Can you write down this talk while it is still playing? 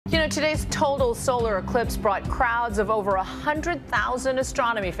You know, today's total solar eclipse brought crowds of over 100,000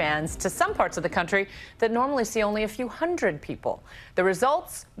 astronomy fans to some parts of the country that normally see only a few hundred people. The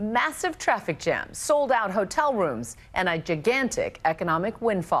results? Massive traffic jams, sold-out hotel rooms, and a gigantic economic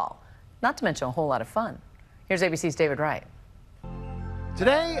windfall. Not to mention a whole lot of fun. Here's ABC's David Wright.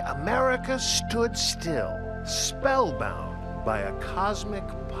 Today, America stood still, spellbound by a cosmic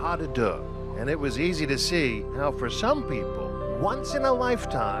pas de deux. And it was easy to see how, for some people, once in a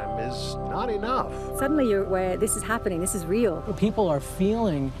lifetime is not enough. Suddenly you're aware this is happening, this is real. People are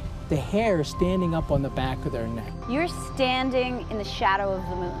feeling the hair standing up on the back of their neck. You're standing in the shadow of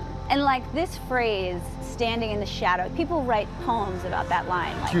the moon. And like this phrase, standing in the shadow, people write poems about that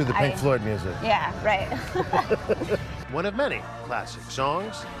line. Like, Cue the Pink Floyd music. Yeah, right. One of many classic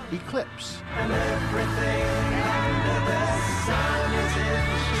songs, Eclipse.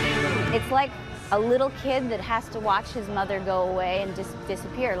 It's like a little kid that has to watch his mother go away and just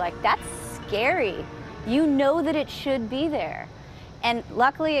disappear. Like, that's scary. You know that it should be there. And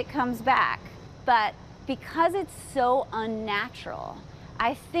luckily it comes back. But because it's so unnatural,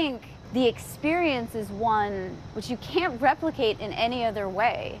 I think the experience is one which you can't replicate in any other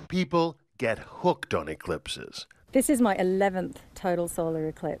way. People get hooked on eclipses. This is my 11th total solar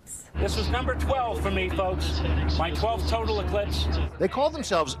eclipse. This was number 12 for me, folks. My 12th total eclipse. They call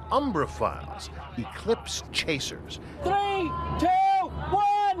themselves umbraphiles, eclipse chasers. 3, 2,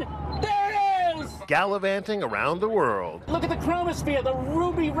 1, there it is! Gallivanting around the world. Look at the chromosphere, the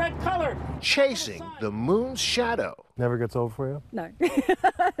ruby red color. Chasing the moon's shadow. Never gets old for you? No,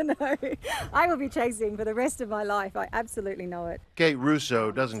 no. I will be chasing for the rest of my life. I absolutely know it. Kate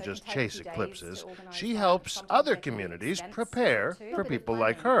Russo doesn't just chase eclipses. She helps other communities prepare for people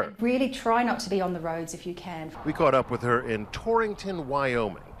like her. Really try not to be on the roads if you can. We caught up with her in Torrington,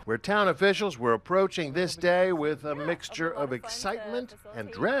 Wyoming, where town officials were approaching this day with a mixture of excitement and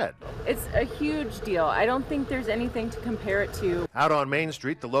dread. It's a huge deal. I don't think there's anything to compare it to. Out on Main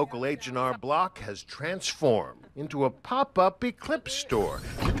Street, the local H&R Block has transformed into a pop-up eclipse store,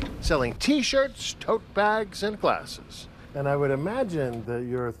 selling T-shirts, tote bags, and glasses. And I would imagine that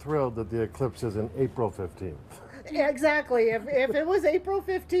you're thrilled that the eclipse is in April 15th. Exactly. If it was April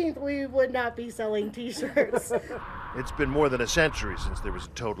 15th, we would not be selling T-shirts. It's been more than a century since there was a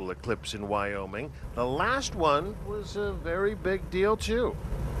total eclipse in Wyoming. The last one was a very big deal, too.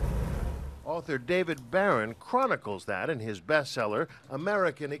 Author David Barron chronicles that in his bestseller,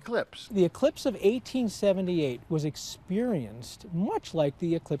 American Eclipse. The eclipse of 1878 was experienced much like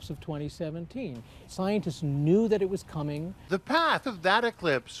the eclipse of 2017. Scientists knew that it was coming. The path of that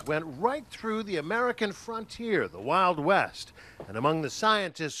eclipse went right through the American frontier, the Wild West. And among the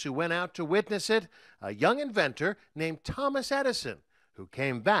scientists who went out to witness it, a young inventor named Thomas Edison, who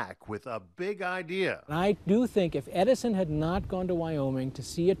came back with a big idea. And I do think if Edison had not gone to Wyoming to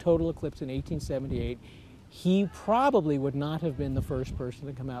see a total eclipse in 1878, he probably would not have been the first person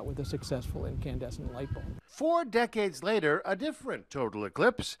to come out with a successful incandescent light bulb. 4 decades later, a different total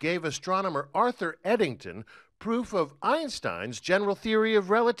eclipse gave astronomer Arthur Eddington proof of Einstein's general theory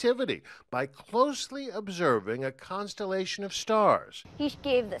of relativity by closely observing a constellation of stars. He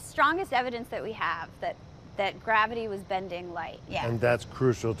gave the strongest evidence that we have that gravity was bending light. Yeah. And that's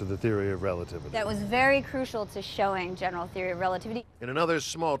crucial to the theory of relativity. That was very crucial to showing general theory of relativity. In another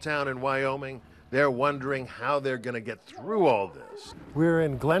small town in Wyoming, they're wondering how they're going to get through all this. We're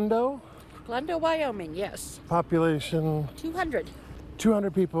in Glendo. Glendo, Wyoming, yes. Population? 200.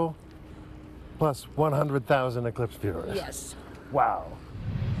 200 people, plus 100,000 eclipse viewers. Yes. Wow.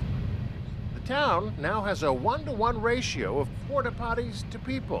 The town now has a 1-to-1 ratio of porta potties to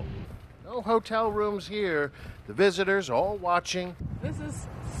people. No hotel rooms here. The visitors all watching. This is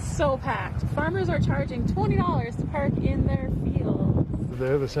so packed. Farmers are charging $20 to park in their fields.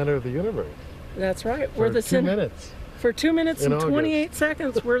 They're the center of the universe. That's right. For 2 minutes. For 2 minutes In and August. 28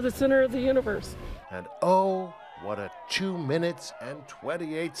 seconds, we're the center of the universe. And oh, what a 2 minutes and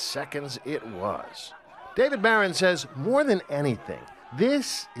 28 seconds it was. David Barron says, more than anything,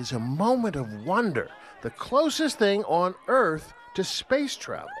 this is a moment of wonder, the closest thing on Earth to space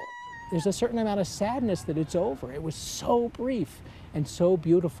travel. There's a certain amount of sadness that it's over. It was so brief and so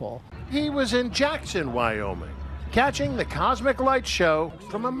beautiful. He was in Jackson, Wyoming, catching the cosmic light show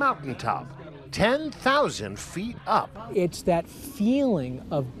from a mountaintop, 10,000 feet up. It's that feeling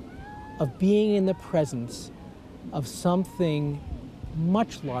of being in the presence of something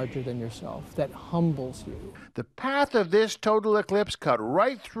much larger than yourself that humbles you. The path of this total eclipse cut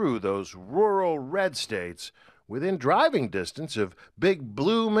right through those rural red states within driving distance of big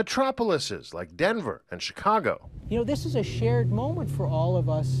blue metropolises like Denver and Chicago. You know, this is a shared moment for all of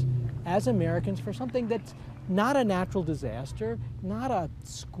us as Americans for something that's Not a natural disaster, not a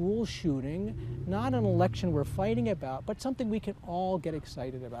school shooting, not an election we're fighting about, but something we can all get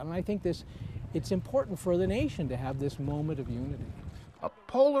excited about. And I think it's important for the nation to have this moment of unity. A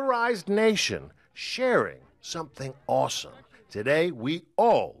polarized nation sharing something awesome. Today, we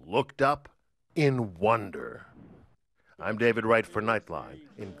all looked up in wonder. I'm David Wright for Nightline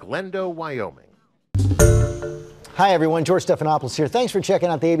in Glendo, Wyoming. Hi everyone, George Stephanopoulos here. Thanks for checking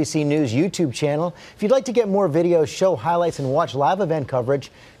out the ABC News YouTube channel. If you'd like to get more videos, show highlights, and watch live event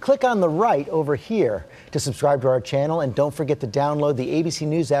coverage, click on the right over here to subscribe to our channel, and don't forget to download the ABC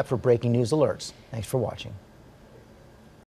News app for breaking news alerts. Thanks for watching.